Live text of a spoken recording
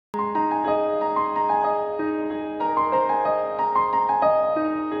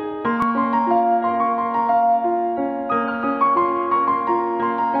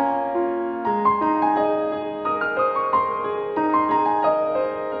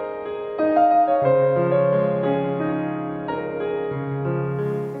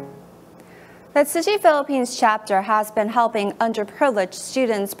The Tzu Chi Philippines chapter has been helping underprivileged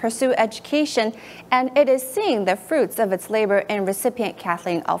students pursue education, and it is seeing the fruits of its labor in recipient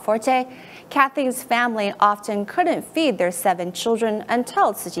Kathleen Alforte. Kathleen's family often couldn't feed their 7 children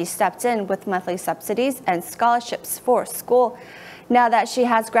until Tzu Chi stepped in with monthly subsidies and scholarships for school. Now that she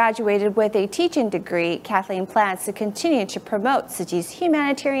has graduated with a teaching degree, Kathleen plans to continue to promote Tzu Chi's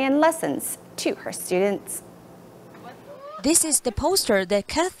humanitarian lessons to her students. This is the poster that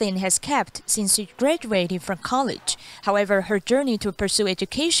Kathleen has kept since she graduated from college. However, her journey to pursue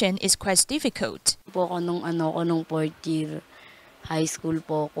education is quite difficult. High school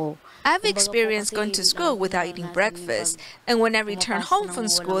po ako. I've experienced going to school without eating breakfast, and when I returned home from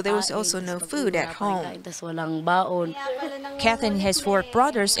school, there was also no food at home. Kathleen has 4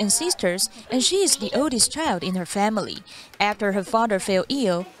 brothers and sisters, and she is the oldest child in her family. After her father fell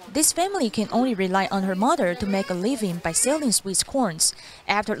ill, this family can only rely on her mother to make a living by selling sweet corns.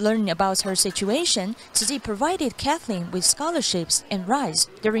 After learning about her situation, Tzu Chi provided Kathleen with scholarships and rides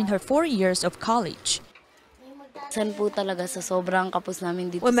during her 4 years of college. When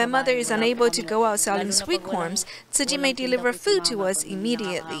my mother is unable to go out selling sweet corns, Tzu Chi may deliver food to us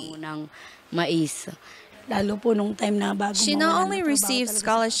immediately. She not only receives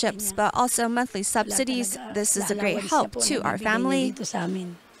scholarships but also monthly subsidies. This is a great help to our family.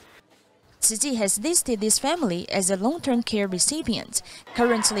 Tzu Chi has listed this family as a long-term care recipient.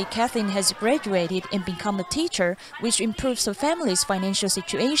 Currently, Kathleen has graduated and become a teacher, which improves her family's financial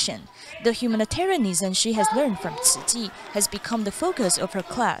situation. The humanitarianism she has learned from Tzu Chi has become the focus of her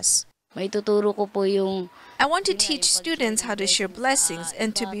class. I want to teach students how to share blessings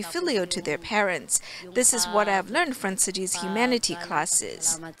and to be filial to their parents. This is what I have learned from Tzu Chi's humanity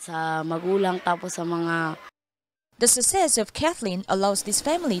classes. The success of Kathleen allows this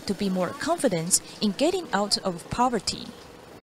family to be more confident in getting out of poverty.